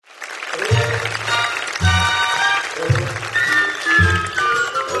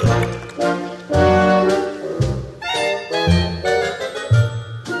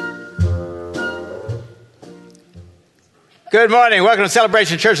Good morning. Welcome to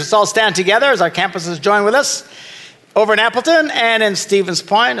Celebration Church. Let's all stand together as our campuses join with us over in Appleton and in Stevens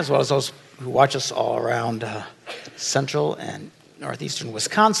Point, as well as those who watch us all around central and northeastern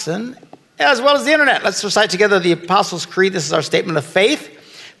Wisconsin, as well as the internet. Let's recite together the Apostles' Creed. This is our statement of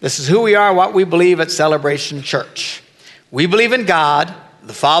faith. This is who we are, what we believe at Celebration Church. We believe in God,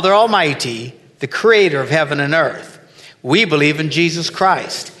 the Father Almighty, the creator of heaven and earth. We believe in Jesus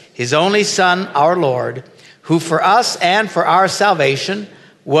Christ, his only Son, our Lord, who for us and for our salvation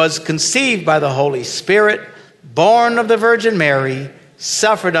was conceived by the Holy Spirit, born of the Virgin Mary,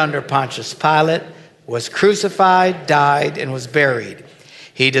 suffered under Pontius Pilate, was crucified, died, and was buried.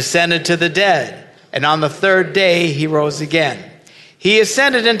 He descended to the dead, and on the third day he rose again. He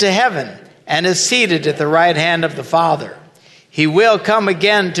ascended into heaven and is seated at the right hand of the Father. He will come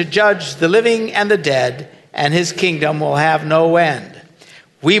again to judge the living and the dead, and his kingdom will have no end.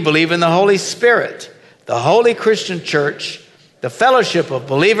 We believe in the Holy Spirit, the holy Christian church, the fellowship of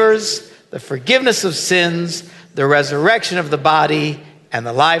believers, the forgiveness of sins, the resurrection of the body, and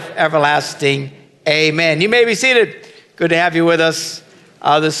the life everlasting. Amen. You may be seated. Good to have you with us.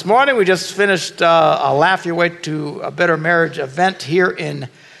 This morning we just finished a Laugh Your Way to a Better Marriage event here in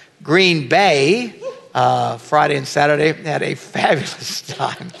Green Bay. Friday and Saturday. Had a fabulous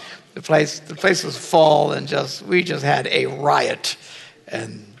time. The place was full, and we just had a riot.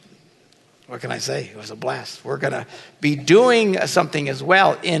 And what can I say? It was a blast. We're going to be doing something as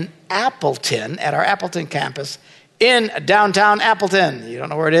well in Appleton, at our Appleton campus in downtown Appleton. You don't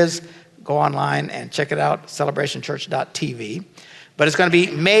know where it is? Go online and check it out, celebrationchurch.tv. But it's going to be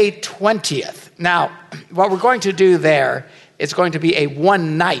May 20th. Now, what we're going to do there, it's going to be a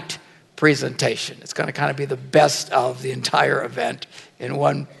one-night presentation. It's going to kind of be the best of the entire event in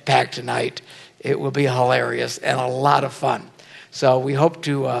one packed night. It will be hilarious and a lot of fun. So we hope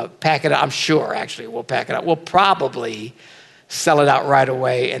to pack it out. I'm sure, actually, we'll pack it out. We'll probably sell it out right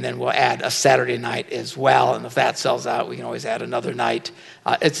away, and then we'll add a Saturday night as well. And if that sells out, we can always add another night.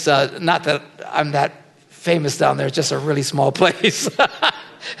 It's not that I'm that famous down there. It's just a really small place.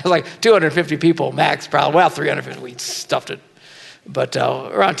 It's like 250 people max, probably. Well, 350. We stuffed it. But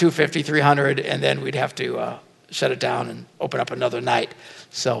around 250, 300, and then we'd have to shut it down and open up another night.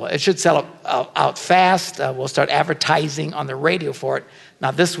 So it should sell out fast. We'll start advertising on the radio for it,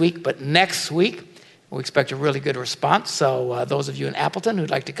 not this week, but next week. We expect a really good response. So those of you in Appleton who'd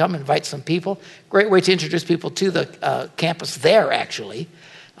like to come, invite some people. Great way to introduce people to the campus there, actually.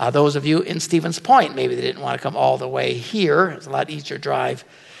 Those of you in Stevens Point, maybe they didn't want to come all the way here. It's a lot easier drive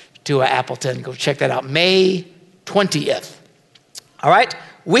to Appleton. Go check that out. May 20th. All right,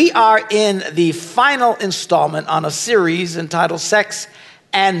 we are in the final installment on a series entitled Sex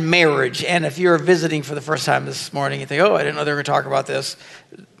and Marriage. And if you're visiting for the first time this morning, you think, oh, I didn't know they were going to talk about this.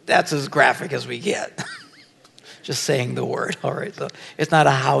 That's as graphic as we get. Just saying the word, all right? So it's not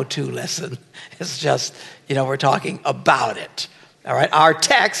a how-to lesson. It's just, we're talking about it, all right? Our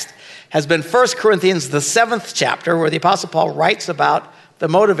text has been 1 Corinthians, the 7th chapter, where the Apostle Paul writes about the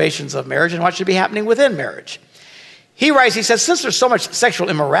motivations of marriage and what should be happening within marriage. He writes, he says, since there's so much sexual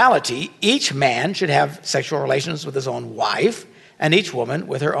immorality, each man should have sexual relations with his own wife and each woman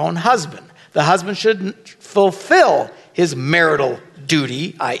with her own husband. The husband should fulfill his marital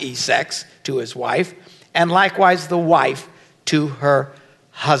duty, i.e. sex, to his wife, and likewise the wife to her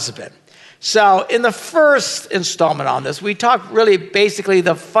husband. So in the first installment on this, we talked really basically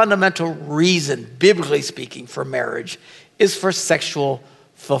the fundamental reason, biblically speaking, for marriage is for sexual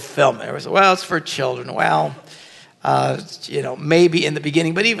fulfillment. Everybody said, well, it's for children. Well, maybe in the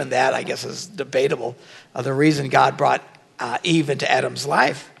beginning, but even that, I guess, is debatable. The reason God brought Eve into Adam's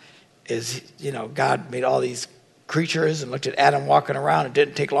life is, God made all these creatures and looked at Adam walking around. It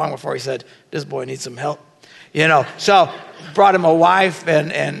didn't take long before he said, this boy needs some help. So brought him a wife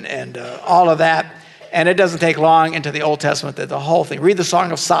and all of that. And it doesn't take long into the Old Testament that the whole thing, read the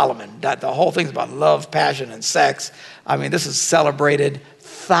Song of Solomon, that the whole thing's about love, passion, and sex. I mean, this is celebrated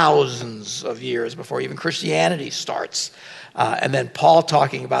thousands of years before even Christianity starts. And then Paul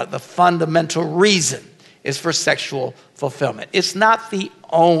talking about the fundamental reason is for sexual fulfillment. It's not the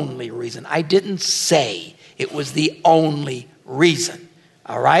only reason. I didn't say it was the only reason,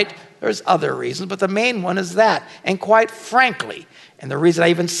 all right? There's other reasons, but the main one is that. And quite frankly, and the reason I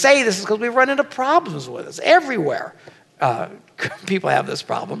even say this is because we run into problems with this everywhere. People have this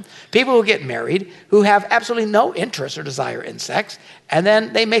problem. People who get married who have absolutely no interest or desire in sex, and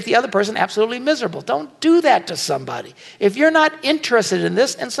then they make the other person absolutely miserable. Don't do that to somebody. If you're not interested in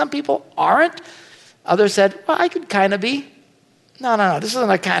this, and some people aren't, others said, well, I could kind of be. No, this isn't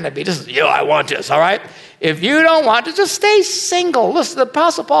a kind of be. This is, I want this, all right? If you don't want to, just stay single. Listen, the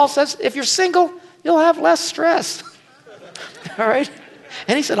Apostle Paul says, if you're single, you'll have less stress. All right?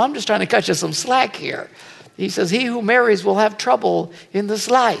 And he said, I'm just trying to cut you some slack here. He says, he who marries will have trouble in this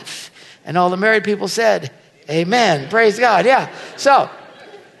life. And all the married people said, amen. Praise God. Yeah. So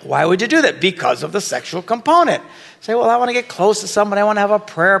why would you do that? Because of the sexual component. Say, well, I want to get close to somebody. I want to have a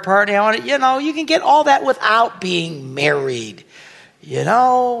prayer party. I want to, you can get all that without being married.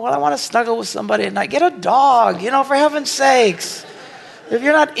 Well, I want to snuggle with somebody at night. Get a dog, for heaven's sakes. If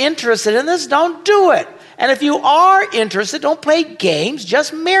you're not interested in this, don't do it. And if you are interested, don't play games.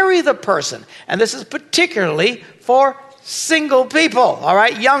 Just marry the person. And this is particularly for single people, all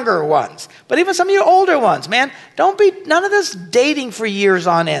right? Younger ones. But even some of you older ones, man, none of this dating for years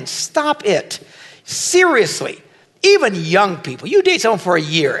on end. Stop it. Seriously. Even young people, you date someone for a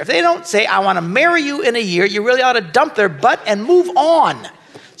year. If they don't say, I want to marry you in a year, you really ought to dump their butt and move on.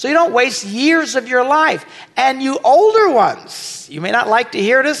 So you don't waste years of your life. And you older ones, you may not like to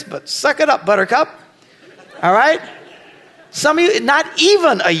hear this, but suck it up, buttercup. All right? Some of you, not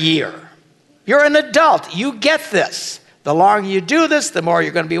even a year. You're an adult. You get this. The longer you do this, the more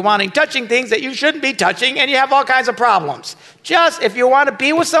you're going to be touching things that you shouldn't be touching, and you have all kinds of problems. Just, if you want to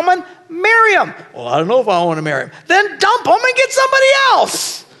be with someone, marry them. Well, I don't know if I want to marry him. Then dump them and get somebody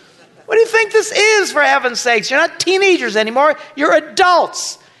else. What do you think this is, for heaven's sakes? You're not teenagers anymore. You're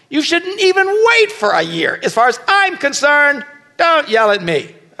adults. You shouldn't even wait for a year. As far as I'm concerned, don't yell at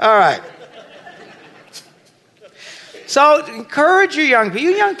me. All right. So encourage your young people.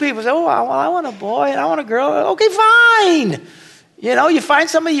 You young people say, oh, well, I want a boy and I want a girl. Okay, fine. You find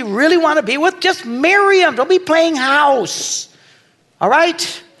somebody you really want to be with, just marry them. Don't be playing house. All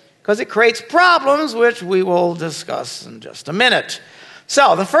right? Because it creates problems, which we will discuss in just a minute.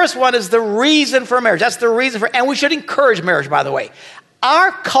 So the first one is the reason for marriage. That's the reason and we should encourage marriage, by the way.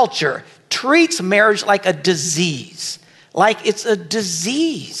 Our culture treats marriage like a disease. Like it's a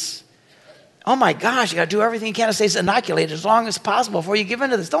disease. Oh my gosh, you got to do everything you can to stay inoculated as long as possible before you give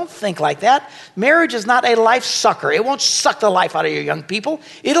into this. Don't think like that. Marriage is not a life sucker. It won't suck the life out of your young people.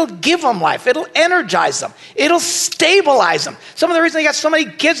 It'll give them life. It'll energize them. It'll stabilize them. Some of the reason they got so many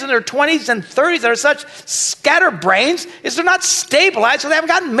kids in their 20s and 30s that are such scatterbrains is they're not stabilized, so they haven't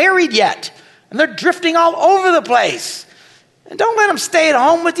gotten married yet. And they're drifting all over the place. And don't let them stay at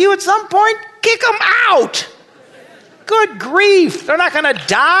home with you. At some point, kick them out. Good grief. They're not going to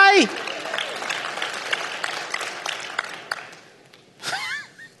die.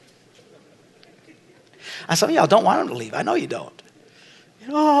 Some of y'all don't want them to leave. I know you don't.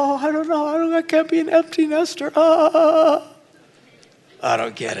 I don't know. I can't be an empty nester. I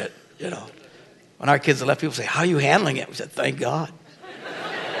don't get it. When our kids left, people say, how are you handling it? We said, thank God.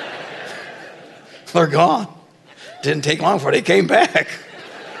 They're gone. Didn't take long before they came back.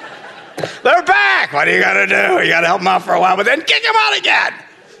 They're back. What are you going to do? You got to help them out for a while, but then kick them out again.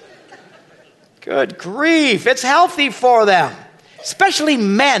 Good grief. It's healthy for them, especially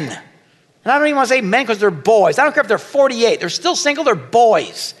men. And I don't even want to say men because they're boys. I don't care if they're 48. They're still single. They're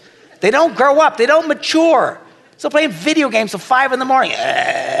boys. They don't grow up. They don't mature. Still playing video games till 5 in the morning.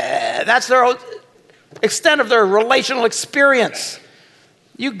 That's their extent of their relational experience.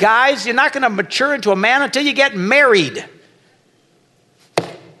 You guys, you're not going to mature into a man until you get married.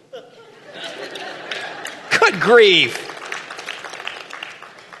 Good grief.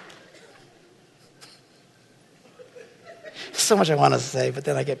 So much I want to say, but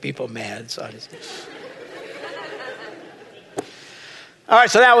then I get people mad. So All right,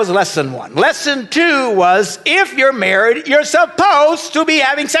 so that was lesson 1. Lesson 2 was, if you're married, you're supposed to be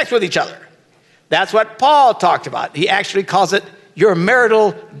having sex with each other. That's what Paul talked about. He actually calls it your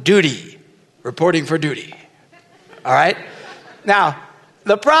marital duty, reporting for duty. All right? Now,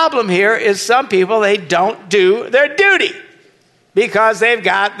 the problem here is some people, they don't do their duty because they've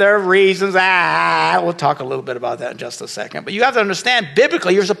got their reasons. We'll talk a little bit about that in just a second. But you have to understand,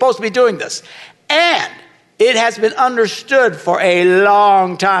 biblically, you're supposed to be doing this. And it has been understood for a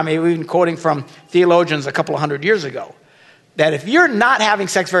long time. We've been quoting from theologians a couple of hundred years ago, that if you're not having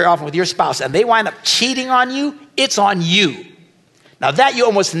sex very often with your spouse and they wind up cheating on you, it's on you. Now that you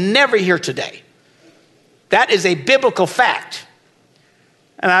almost never hear today. That is a biblical fact.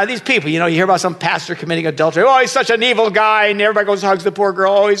 And these people, you hear about some pastor committing adultery. Oh, he's such an evil guy. And everybody goes and hugs the poor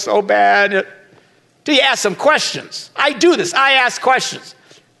girl. Oh, he's so bad. Do you ask some questions? I do this. I ask questions.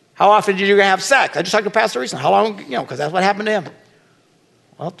 How often did you have sex? I just talked to a pastor recently. How long, because that's what happened to him.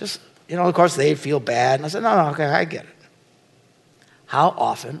 Well, just, of course, they feel bad. And I said, no, okay, I get it. How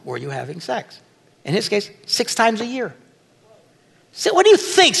often were you having sex? In his case, 6 times a year. So what do you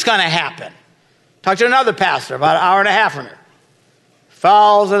think's going to happen? Talked to another pastor about an hour and a half from here.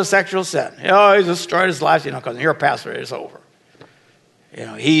 Falls into sexual sin. He's destroyed his life, because you're a pastor, it's over.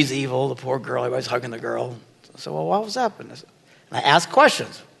 He's evil, the poor girl, everybody's hugging the girl. So, well, what was up? And I ask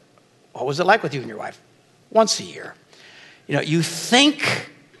questions. What was it like with you and your wife? Once a year. You think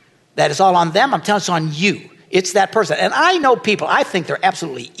that it's all on them. I'm telling you, it's on you. It's that person. And I know people, I think they're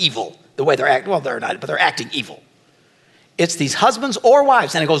absolutely evil the way they're acting. Well, they're not, but they're acting evil. It's these husbands or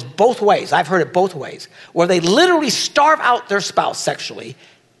wives, and it goes both ways. I've heard it both ways, where they literally starve out their spouse sexually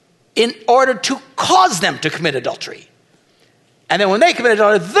in order to cause them to commit adultery. And then when they commit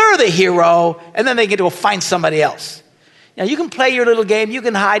adultery, they're the hero, and then they get to go find somebody else. You can play your little game, you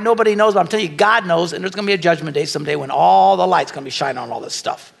can hide, nobody knows, but I'm telling you, God knows, and there's going to be a judgment day someday when all the light's going to be shining on all this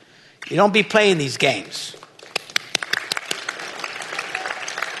stuff. You don't be playing these games.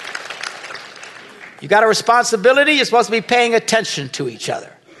 You got a responsibility, you're supposed to be paying attention to each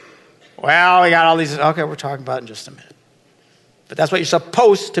other. Well, we got all these, okay, we're talking about it in just a minute. But that's what you're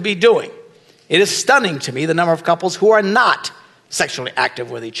supposed to be doing. It is stunning to me the number of couples who are not sexually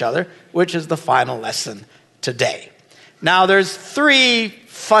active with each other, which is the final lesson today. Now, there's 3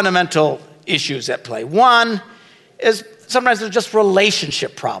 fundamental issues at play. One is sometimes there's just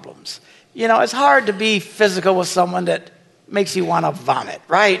relationship problems. It's hard to be physical with someone that makes you want to vomit,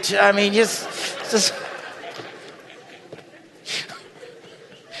 right? I mean, just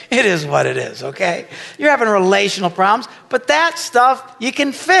it is what it is, okay? You're having relational problems, but that stuff you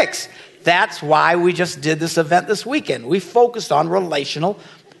can fix. That's why we just did this event this weekend. We focused on relational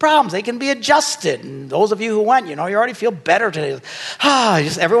problems. They can be adjusted. And those of you who went, you already feel better today.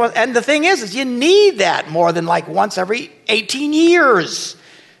 Just everyone. And the thing is you need that more than like once every 18 years.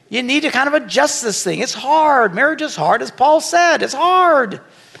 You need to kind of adjust this thing. It's hard. Marriage is hard, as Paul said. It's hard.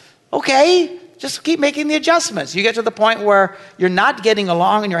 Okay, just keep making the adjustments. You get to the point where you're not getting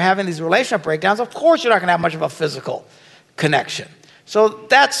along and you're having these relationship breakdowns. Of course, you're not going to have much of a physical connection. So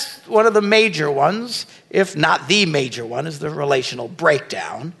that's one of the major ones, if not the major one, is the relational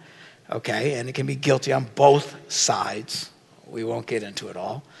breakdown. Okay, and it can be guilty on both sides. We won't get into it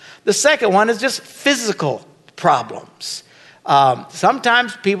all. The second one is just physical problems.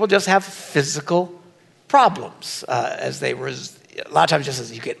 Sometimes people just have physical problems a lot of times just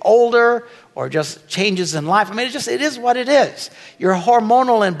as you get older or just changes in life. I mean, it is what it is. Your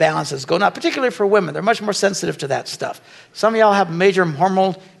hormonal imbalances go up, particularly for women. They're much more sensitive to that stuff. Some of y'all have major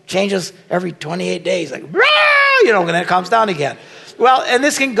hormonal changes every 28 days, like, and then it calms down again. Well, and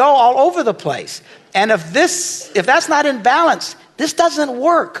this can go all over the place. And if that's not in balance, this doesn't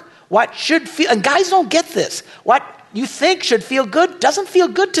work. What should feel, and guys don't get this, what you think should feel good doesn't feel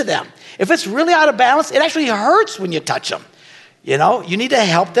good to them. If it's really out of balance, it actually hurts when you touch them. You need to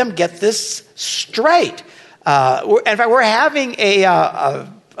help them get this straight. In fact, we're having a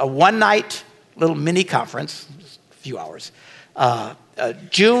one-night little mini conference, a few hours,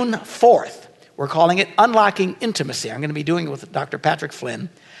 June 4th. We're calling it Unlocking Intimacy. I'm going to be doing it with Dr. Patrick Flynn.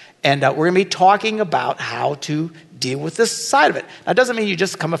 And we're going to be talking about how to deal with this side of it. Now, it doesn't mean you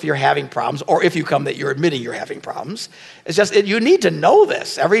just come if you're having problems, or if you come that you're admitting you're having problems. It's just you need to know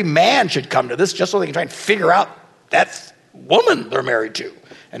this. Every man should come to this just so they can try and figure out that woman they're married to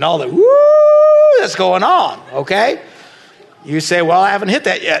and all the woo that's going on, okay? You say, well, I haven't hit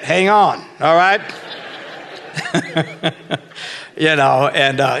that yet. Hang on, all right?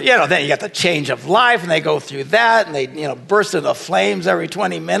 Then you got the change of life, and they go through that, and they, burst into flames every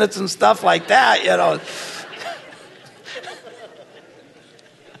 20 minutes and stuff like that,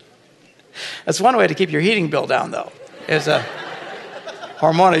 That's one way to keep your heating bill down, though, is a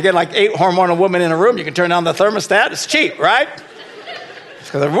hormonal. You get like 8 hormonal women in a room, you can turn down the thermostat. It's cheap, right?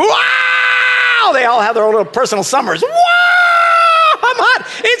 Because wow! They all have their own little personal summers. Wow! I'm hot.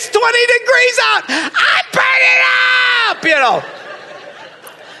 It's 20 degrees out. I'm burning up,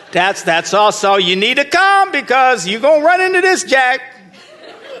 That's also, you need to come because you're going to run into this, Jack.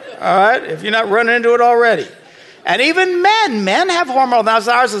 All right? If you're not running into it already. And even men have hormonal. Now,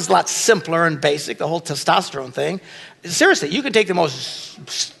 ours is a lot simpler and basic, the whole testosterone thing. Seriously, you can take the most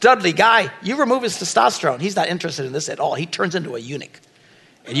studly guy, you remove his testosterone, he's not interested in this at all. He turns into a eunuch.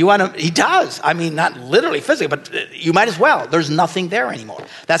 And you want to, he does. I mean, not literally physically, but you might as well. There's nothing there anymore.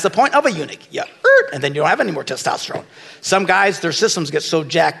 That's the point of a eunuch. And then you don't have any more testosterone. Some guys, their systems get so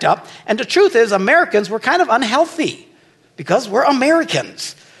jacked up. And the truth is, Americans, we're kind of unhealthy because we're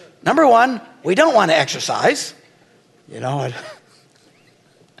Americans. Number one, we don't want to exercise.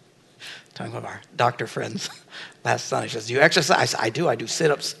 Talking about our doctor friends last Sunday, she says, do you exercise? I do. I do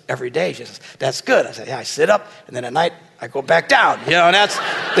sit-ups every day. She says, that's good. I said, yeah, I sit up, and then at night, I go back down. And that's...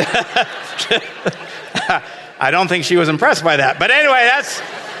 I don't think she was impressed by that. But anyway,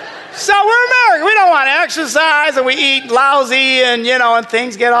 so we're American. We don't want to exercise, and we eat lousy, and, and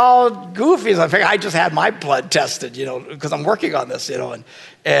things get all goofy. So I just had my blood tested, because I'm working on this,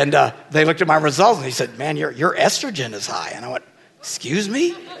 and they looked at my results, and he said, man, your estrogen is high. And I went, Excuse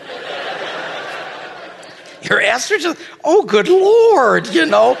me? Your estrogen? Oh, good Lord,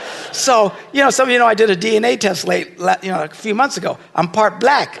 So, some of you know I did a DNA test a few months ago. I'm part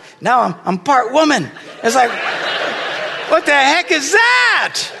black. Now I'm part woman. It's like, what the heck is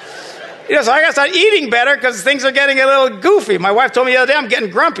that? So I got to start eating better because things are getting a little goofy. My wife told me the other day I'm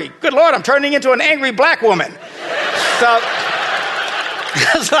getting grumpy. Good Lord, I'm turning into an angry black woman. So,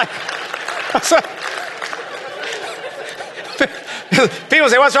 it's like people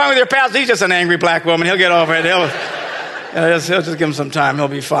say, what's wrong with your pastor? He's just an angry black woman. He'll get over it. He'll just give him some time. He'll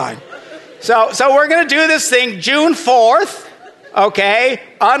be fine. So we're going to do this thing June 4th, okay?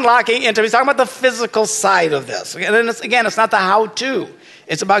 Unlocking intimacy. He's talking about the physical side of this. And it's not the how-to.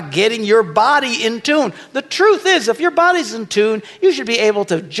 It's about getting your body in tune. The truth is, if your body's in tune, you should be able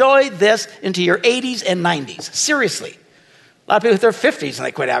to enjoy this into your 80s and 90s. Seriously. A lot of people hit their 50s and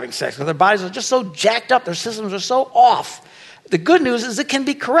they quit having sex because their bodies are just so jacked up. Their systems are so off. The good news is it can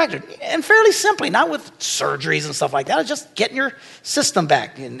be corrected, and fairly simply, not with surgeries and stuff like that. It's just getting your system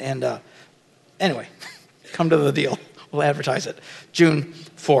back. Anyway, come to the deal. We'll advertise it. June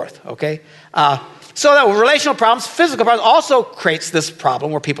 4th, okay? So that relational problems, physical problems, also creates this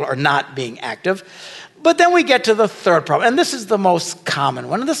problem where people are not being active. But then we get to the third problem, and this is the most common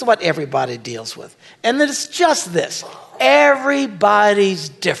one, and this is what everybody deals with. And it's just this. Everybody's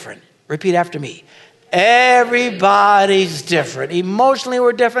different. Repeat after me. Everybody's different. Emotionally,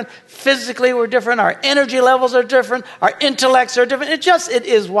 we're different. Physically, we're different. Our energy levels are different. Our intellects are different. It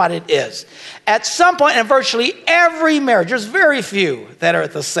is what it is. At some point in virtually every marriage, there's very few that are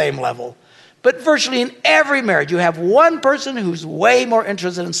at the same level, but virtually in every marriage, you have one person who's way more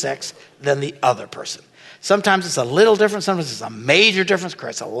interested in sex than the other person. Sometimes it's a little different. Sometimes it's a major difference.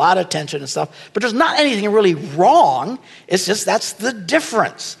 Creates a lot of tension and stuff. But there's not anything really wrong. It's just that's the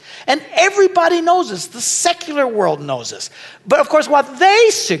difference. And everybody knows this. The secular world knows this. But of course, what they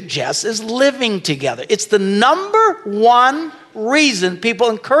suggest is living together. It's the number one reason people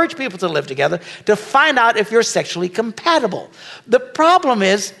encourage people to live together, to find out if you're sexually compatible. The problem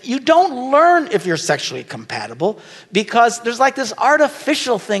is you don't learn if you're sexually compatible because there's like this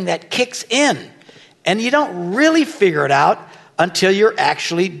artificial thing that kicks in. And you don't really figure it out until you're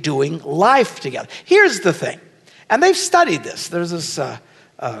actually doing life together. Here's the thing, and they've studied this. There's this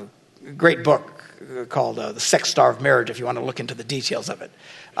great book called The Sex-Starved Marriage, if you want to look into the details of it.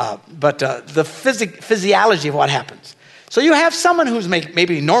 But the physiology of what happens. So you have someone who's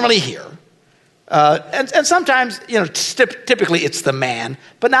maybe normally here, and sometimes, typically it's the man,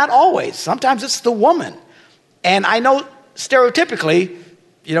 but not always. Sometimes it's the woman. And I know stereotypically,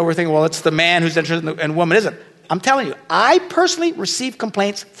 we're thinking, well, it's the man who's interested and woman isn't. I'm telling you, I personally receive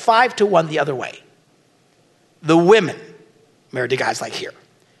complaints 5-1 the other way. The women married to guys like here.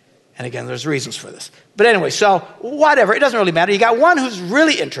 And again, there's reasons for this. But anyway, so whatever, it doesn't really matter. You got one who's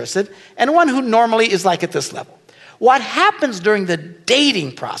really interested and one who normally is like at this level. What happens during the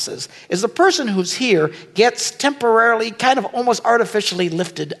dating process is the person who's here gets temporarily, kind of almost artificially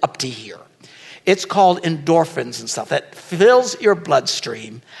lifted up to here. It's called endorphins and stuff that fills your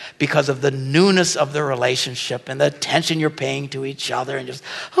bloodstream because of the newness of the relationship and the attention you're paying to each other and just,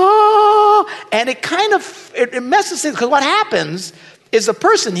 and it messes things because what happens is the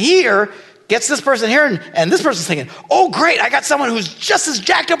person here gets this person here and this person's thinking, oh great, I got someone who's just as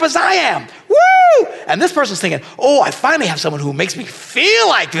jacked up as I am. Woo! And this person's thinking, oh, I finally have someone who makes me feel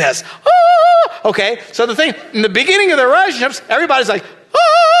like this. Okay, so the thing, in the beginning of the relationships, everybody's like,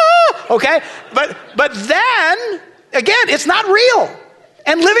 okay, but then, again, it's not real.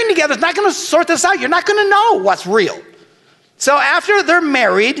 And living together is not going to sort this out. You're not going to know what's real. So after they're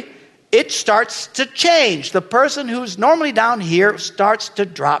married, it starts to change. The person who's normally down here starts to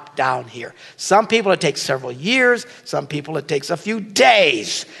drop down here. Some people it takes several years. Some people it takes a few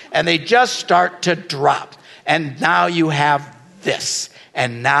days. And they just start to drop. And now you have this.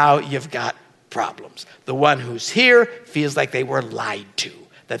 And now you've got problems. The one who's here feels like they were lied to,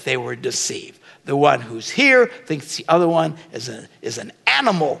 that they were deceived. The one who's here thinks the other one is an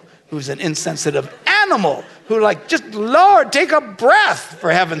animal, who's an insensitive animal, who just, Lord, take a breath,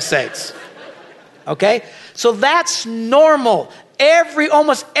 for heaven's sakes. Okay? So that's normal.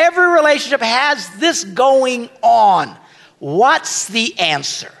 Almost every relationship has this going on. What's the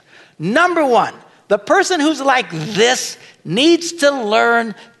answer? Number one, the person who's like this needs to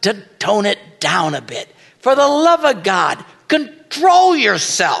learn to tone it down a bit. For the love of God, control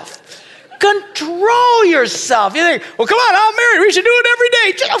yourself. Control yourself. You think, well, come on, I'm married. We should do it every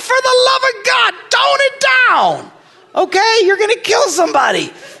day. Just for the love of God, tone it down. Okay? You're going to kill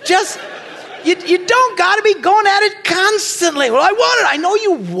somebody. Just You don't got to be going at it constantly. Well, I want it. I know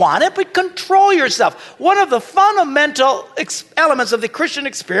you want it, but control yourself. One of the fundamental elements of the Christian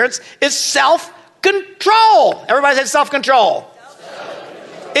experience is self-control. Everybody say self-control.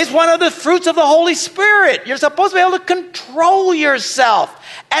 It's one of the fruits of the Holy Spirit. You're supposed to be able to control yourself.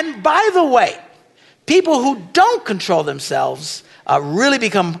 And by the way, people who don't control themselves really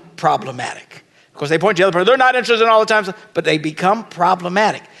become problematic. Of course, they point to the other person. They're not interested in all the time, but they become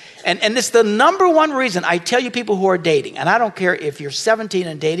problematic. And this is the number one reason I tell you people who are dating, and I don't care if you're 17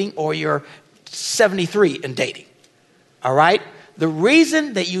 and dating or you're 73 and dating, all right? The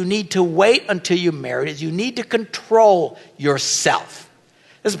reason that you need to wait until you're married is you need to control yourself.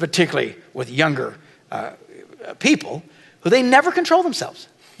 This is particularly with younger people who they never control themselves.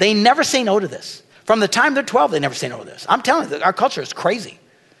 They never say no to this. From the time they're 12, they never say no to this. I'm telling you, our culture is crazy.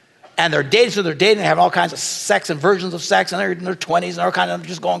 And they're dating, so they're dating, they have all kinds of sex and versions of sex, and they're in their 20s, and they're kind of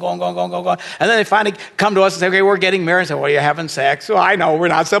just going. And then they finally come to us and say, okay, we're getting married. And say, well, you're having sex. Well, I know we're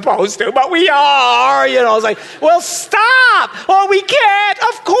not supposed to, but we are. It's like, well, stop. Well, we can't.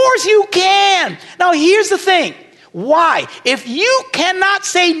 Of course you can. Now, here's the thing. Why? If you cannot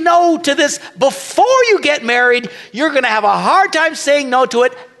say no to this before you get married, you're going to have a hard time saying no to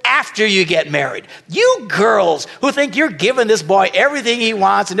it after you get married. You girls who think you're giving this boy everything he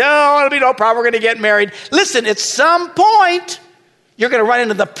wants, and no, it'll be no problem, we're going to get married. Listen, at some point, you're going to run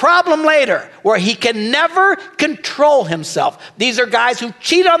into the problem later where he can never control himself. These are guys who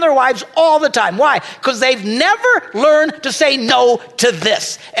cheat on their wives all the time. Why? Because they've never learned to say no to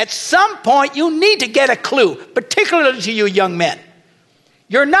this. At some point, you need to get a clue, particularly to you young men.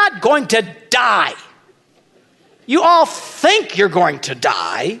 You're not going to die. You all think you're going to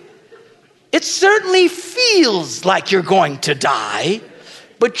die. It certainly feels like you're going to die,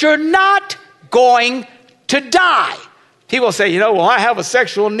 but you're not going to die. People say, well, I have a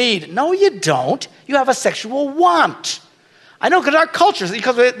sexual need. No, you don't. You have a sexual want. I know because our culture,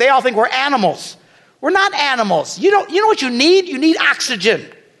 because they all think we're animals. We're not animals. You know what you need? You need oxygen.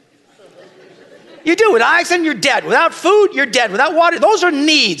 You do. Without oxygen, you're dead. Without food, you're dead. Without water, those are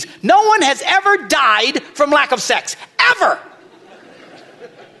needs. No one has ever died from lack of sex. Ever.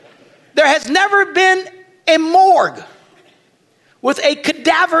 There has never been a morgue with a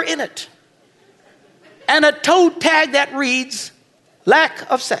cadaver in it and a toe tag that reads, lack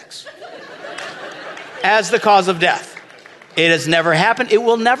of sex, as the cause of death. It has never happened. It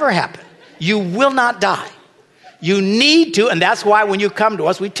will never happen. You will not die. You need to, and that's why when you come to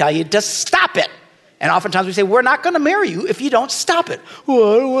us, we tell you to stop it. And oftentimes we say, we're not going to marry you if you don't stop it.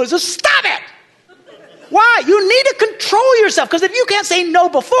 Well, just stop it. Why? You need to control yourself, because if you can't say no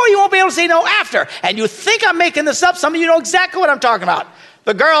before, you won't be able to say no after. And you think I'm making this up. Some of you know exactly what I'm talking about.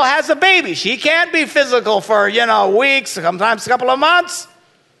 The girl has a baby. She can't be physical for, weeks, sometimes a couple of months.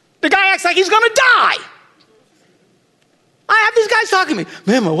 The guy acts like he's going to die. I have these guys talking to me.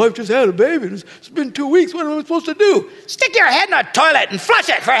 Man, my wife just had a baby. It's been 2 weeks. What am I supposed to do? Stick your head in a toilet and flush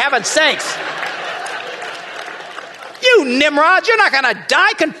it, for heaven's sakes. You Nimrods, you're not going to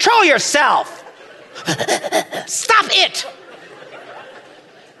die. Control yourself. Stop it.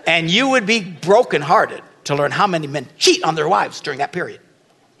 And you would be brokenhearted to learn how many men cheat on their wives during that period.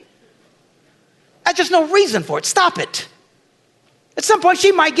 There's just no reason for it. Stop it. At some point,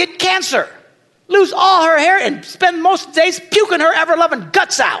 she might get cancer, lose all her hair, and spend most of the days puking her ever-loving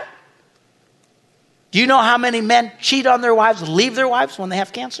guts out. Do you know how many men cheat on their wives, leave their wives when they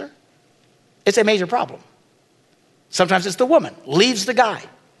have cancer? It's a major problem. Sometimes it's the woman, leaves the guy.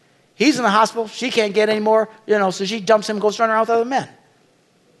 He's in the hospital, she can't get any more, so she dumps him and goes running around with other men.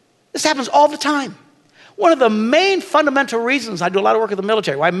 This happens all the time. One of the main fundamental reasons I do a lot of work with the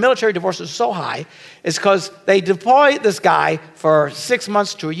military, why military divorce is so high, is because they deploy this guy for 6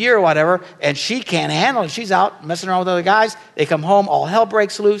 months to a year or whatever, and she can't handle it. She's out messing around with other guys. They come home, all hell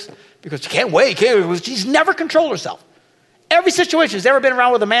breaks loose, because she can't wait. She's never controlled herself. Every situation she's ever been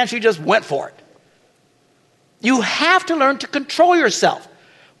around with a man, she just went for it. You have to learn to control yourself.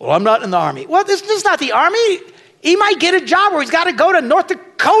 Well, I'm not in the Army. Well, this is not the Army. He might get a job where he's got to go to North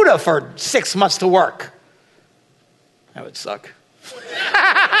Dakota for 6 months to work. That would suck.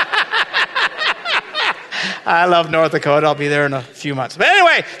 I love North Dakota. I'll be there in a few months. But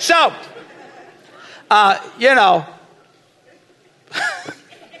anyway, so,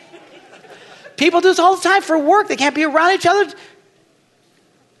 people do this all the time for work. They can't be around each other.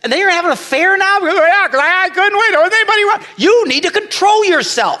 And then you're having an affair now? Yeah, because I couldn't wait. Or anybody around. You need to control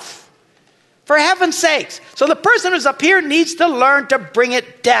yourself. For heaven's sakes. So the person who's up here needs to learn to bring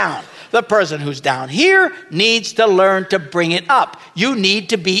it down. The person who's down here needs to learn to bring it up. You need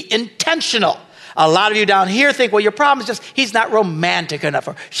to be intentional. A lot of you down here think, well, your problem is just he's not romantic enough,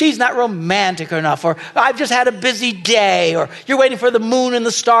 or she's not romantic enough, or I've just had a busy day, or you're waiting for the moon and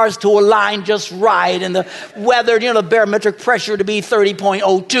the stars to align just right, and the weather, the barometric pressure to be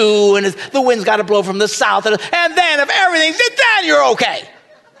 30.02, and the wind's got to blow from the south, and then if everything's, then you're okay.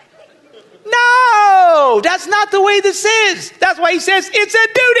 No, that's not the way this is. That's why he says it's a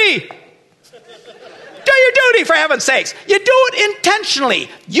duty. Do your duty, for heaven's sakes. You do it intentionally.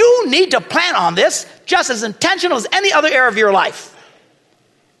 You need to plan on this just as intentional as any other area of your life.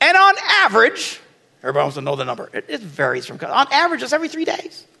 And on average, everybody wants to know the number. It varies from, on average, it's every 3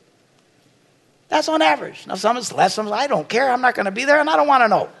 days. That's on average. Now, some is less, some is, I don't care. I'm not going to be there, and I don't want to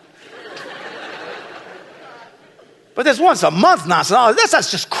know. But this once a month nonsense, that's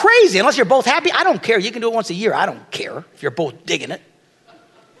just crazy. Unless you're both happy, I don't care. You can do it once a year. I don't care if you're both digging it.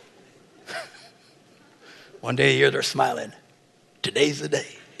 One day a year, they're smiling. Today's the day,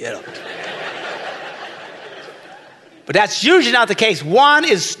 But that's usually not the case. One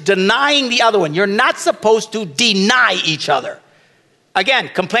is denying the other one. You're not supposed to deny each other. Again,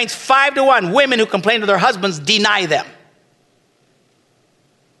 complaints 5-1. Women who complain to their husbands deny them.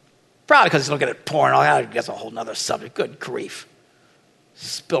 Probably because he's looking at porn. Oh, that's a whole nother subject. Good grief.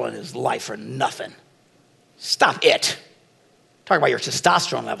 Spilling his life for nothing. Stop it. Talk about your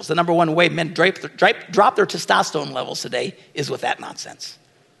testosterone levels. The number one way men drop their testosterone levels today is with that nonsense.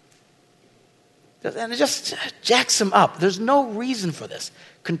 And it just jacks them up. There's no reason for this.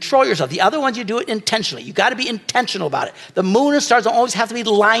 Control yourself. The other ones, you do it intentionally. You got to be intentional about it. The moon and stars don't always have to be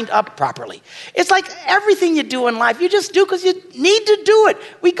lined up properly. It's like everything you do in life, you just do because you need to do it.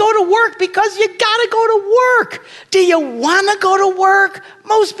 We go to work because you got to go to work. Do you want to go to work?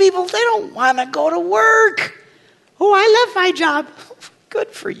 Most people, they don't want to go to work. Oh, I love my job. Good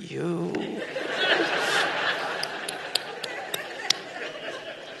for you.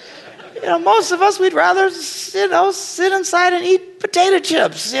 Most of us, we'd rather, sit inside and eat potato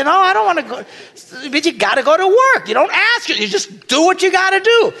chips. I don't want to go. But you got to go to work. You don't ask. You just do what you got to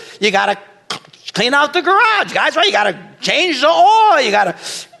do. You got to clean out the garage, guys, right? You got to change the oil. You got to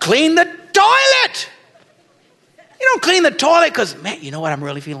clean the toilet. You don't clean the toilet because, man, you know what I'm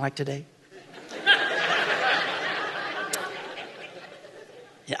really feeling like today?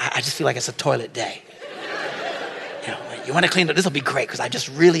 I just feel like it's a toilet day. You want to clean it? This will be great because this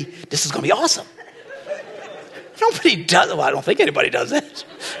is going to be awesome. Nobody does. Well, I don't think anybody does it.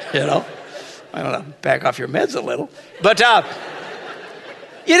 I don't know. Back off your meds a little. But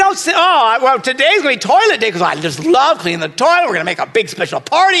you don't say, today's going to be toilet day because I just love cleaning the toilet. We're going to make a big special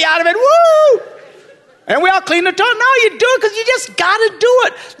party out of it. Woo! And we all clean the toilet. No, you do it because you just got to do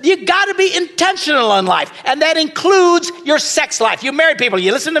it. You got to be intentional in life. And that includes your sex life. You married people,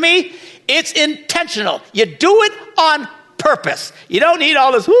 you listen to me? It's intentional. You do it on purpose. You don't need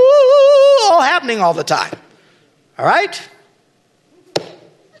all this all happening all the time. All right?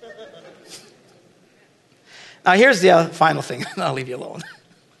 Now here's the final thing. I'll leave you alone.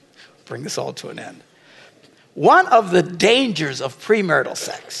 Bring this all to an end. One of the dangers of premarital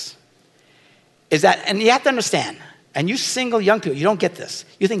sex is that, and you have to understand, and you single young people, you don't get this.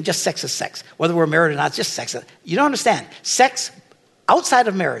 You think just sex is sex. Whether we're married or not, it's just sex. You don't understand. Sex outside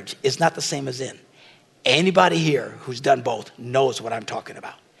of marriage is not the same as in. Anybody here who's done both knows what I'm talking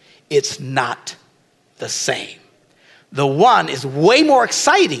about. It's not the same. The one is way more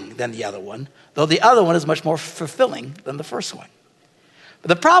exciting than the other one, though the other one is much more fulfilling than the first one. But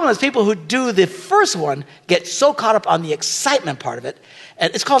the problem is people who do the first one get so caught up on the excitement part of it,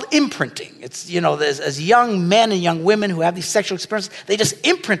 and it's called imprinting. It's, as young men and young women who have these sexual experiences, they just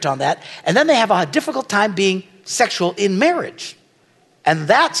imprint on that, and then they have a difficult time being sexual in marriage. And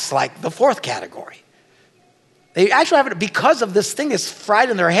that's like the fourth category. They actually have it because of this thing that's fried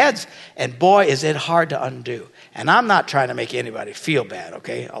in their heads, and boy, is it hard to undo. And I'm not trying to make anybody feel bad,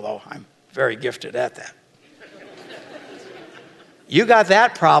 okay? Although I'm very gifted at that. You got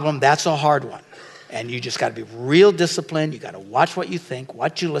that problem, that's a hard one. And you just got to be real disciplined. You got to watch what you think,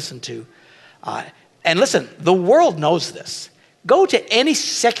 what you listen to. And listen, the world knows this. Go to any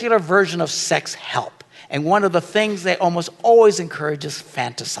secular version of sex help. And one of the things they almost always encourage is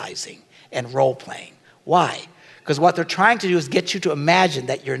fantasizing and role-playing. Why? Because what they're trying to do is get you to imagine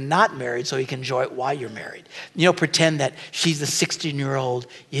that you're not married so you can enjoy it while you're married. Pretend that she's the 16-year-old,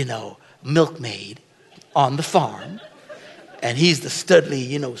 milkmaid on the farm. And he's the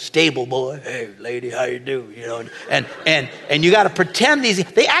studly, stable boy. Hey, lady, how you do? And you got to pretend these.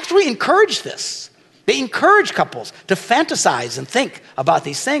 They actually encourage this. They encourage couples to fantasize and think about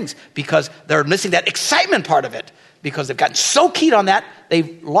these things because they're missing that excitement part of it because they've gotten so keyed on that,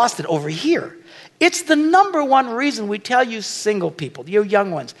 they've lost it over here. It's the number one reason we tell you single people, you young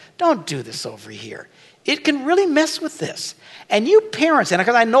ones, don't do this over here. It can really mess with this. And you parents, and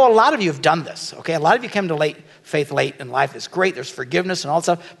because I know a lot of you have done this, okay? A lot of you came to faith late in life. It's great. There's forgiveness and all that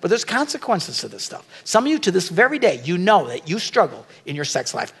stuff, but there's consequences to this stuff. Some of you to this very day, you know that you struggle in your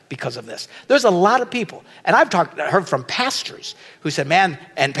sex life because of this. There's a lot of people, and I've heard from pastors who said, man,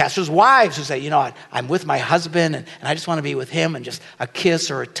 and pastors' wives who say, you know, I'm with my husband, and I just want to be with him, and just a kiss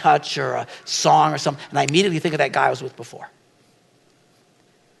or a touch or a song or something, and I immediately think of that guy I was with before.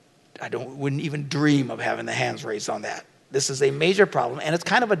 Wouldn't even dream of having the hands raised on that. This is a major problem, and it's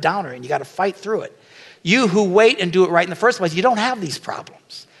kind of a downer, and you got to fight through it. You who wait and do it right in the first place, you don't have these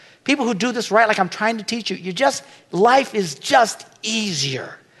problems. People who do this right, like I'm trying to teach you, life is just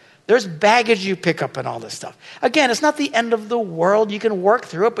easier. There's baggage you pick up and all this stuff. Again, it's not the end of the world. You can work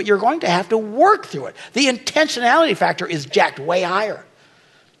through it, but you're going to have to work through it. The intentionality factor is jacked way higher.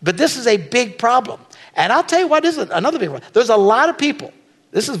 But this is a big problem. And I'll tell you what is another big one. There's a lot of people,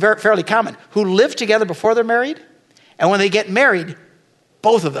 this is fairly common, who live together before they're married, and when they get married,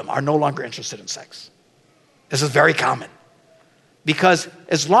 both of them are no longer interested in sex. This is very common. Because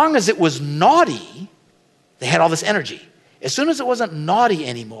as long as it was naughty, they had all this energy. As soon as it wasn't naughty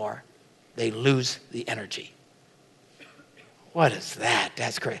anymore, they lose the energy. What is that?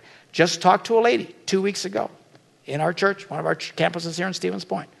 That's crazy. Just talked to a lady 2 weeks ago in our church, one of our campuses here in Stevens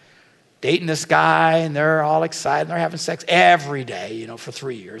Point. Dating this guy, and they're all excited, and they're having sex every day, you know, for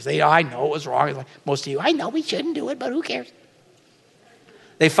 3 years. I know it was wrong. Like most of you, I know we shouldn't do it, but who cares?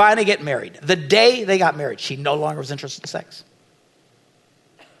 They finally get married. The day they got married, she no longer was interested in sex.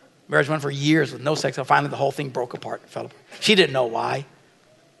 Marriage went for years with no sex, and finally the whole thing broke apart, fell apart. She didn't know why.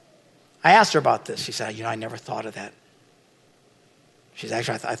 I asked her about this. She said, you know, I never thought of that. She said,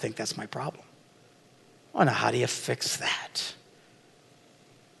 actually, I think that's my problem. Well, now, how do you fix that?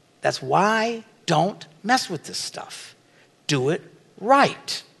 That's why don't mess with this stuff. Do it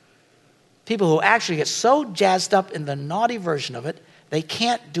right. People who actually get so jazzed up in the naughty version of it, they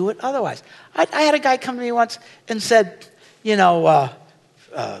can't do it otherwise. I had a guy come to me once and said, you know,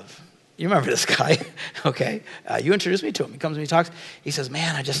 you remember this guy, okay? You introduced me to him. He comes to me, talks. He says,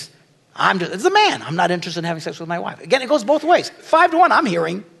 man, it's a man. I'm not interested in having sex with my wife. Again, it goes both ways. 5-1, I'm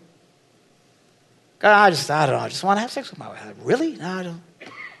hearing. I don't know. I just want to have sex with my wife. Really? No, I don't.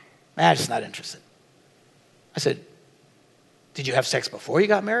 I'm just not interested. I said, did you have sex before you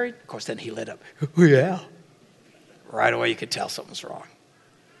got married? Of course, then he lit up. Oh, yeah. Right away, you could tell something's wrong.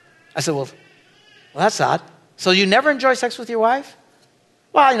 I said, well, that's odd. So you never enjoy sex with your wife?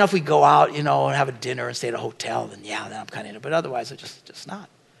 Well, you know, if we go out, you know, and have a dinner and stay at a hotel, then yeah, then I'm kind of into it. But otherwise, it's just not.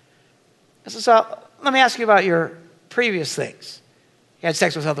 I said, so let me ask you about your previous things. You had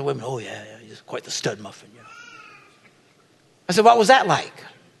sex with other women. Oh, yeah, you're quite the stud muffin, you know. I said, what was that like?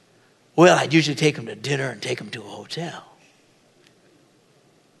 Well, I'd usually take him to dinner and take him to a hotel.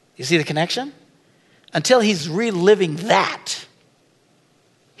 You see the connection? Until he's reliving that,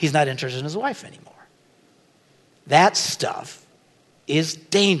 he's not interested in his wife anymore. That stuff is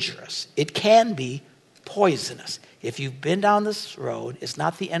dangerous. It can be poisonous. If you've been down this road, it's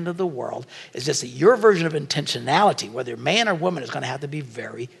not the end of the world. It's just that your version of intentionality, whether man or woman, is going to have to be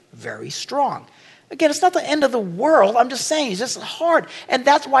very, very strong. Again, it's not the end of the world. I'm just saying, it's just hard. And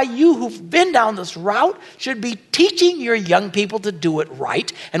that's why you who've been down this route should be teaching your young people to do it right,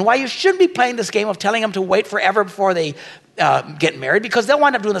 and why you shouldn't be playing this game of telling them to wait forever before they get married, because they'll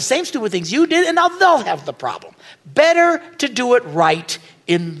wind up doing the same stupid things you did, and now they'll have the problem. Better to do it right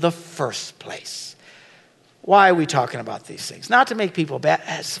in the first place. Why are we talking about these things? Not to make people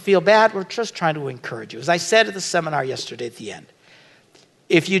feel bad. We're just trying to encourage you. As I said at the seminar yesterday at the end,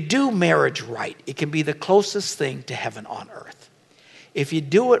 if you do marriage right, it can be the closest thing to heaven on earth. If you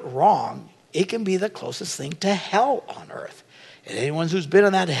do it wrong, it can be the closest thing to hell on earth. And anyone who's been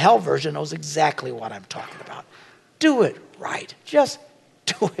in that hell version knows exactly what I'm talking about. Do it right. Just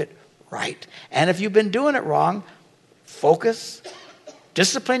do it right. And if you've been doing it wrong, focus,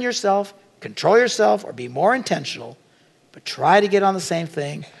 discipline yourself, control yourself, or be more intentional, but try to get on the same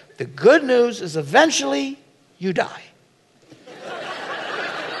thing. The good news is eventually you die.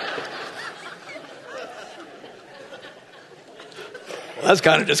 Well, that's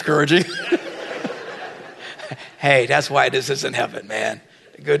kind of discouraging. Hey, that's why this isn't heaven, man.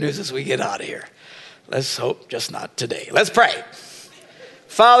 The good news is we get out of here. Let's hope just not today. Let's pray.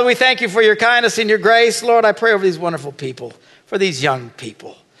 Father, we thank you for your kindness and your grace. Lord, I pray over these wonderful people, for these young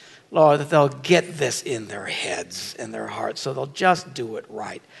people. Lord, that they'll get this in their heads and their hearts, so they'll just do it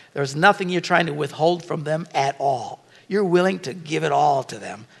right. There's nothing you're trying to withhold from them at all. You're willing to give it all to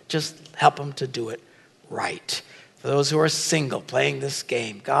them. Just help them to do it right. For those who are single playing this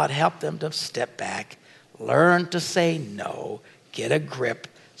game, God, help them to step back, learn to say no, get a grip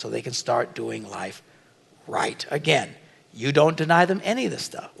so they can start doing life right. Again, you don't deny them any of this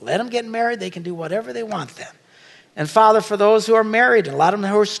stuff. Let them get married. They can do whatever they want then. And Father, for those who are married, and a lot of them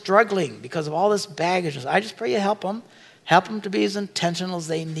who are struggling because of all this baggage, I just pray you help them. Help them to be as intentional as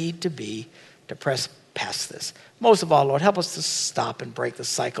they need to be to press past this. Most of all, Lord, help us to stop and break the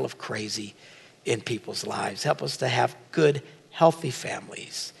cycle of crazy in people's lives. Help us to have good, healthy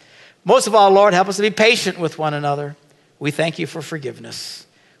families. Most of all, Lord, help us to be patient with one another. We thank you for forgiveness.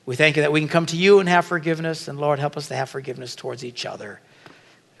 We thank you that we can come to you and have forgiveness. And Lord, help us to have forgiveness towards each other,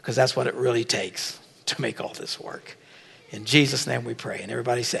 because that's what it really takes to make all this work. In Jesus' name we pray. And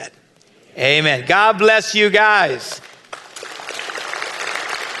everybody said, amen. God bless you guys.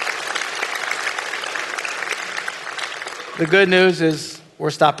 The good news is we're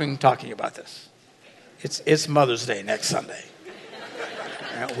stopping talking about this. It's Mother's Day next Sunday.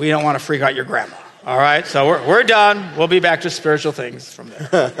 We don't want to freak out your grandma. All right, so we're done. We'll be back to spiritual things from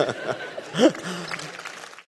there.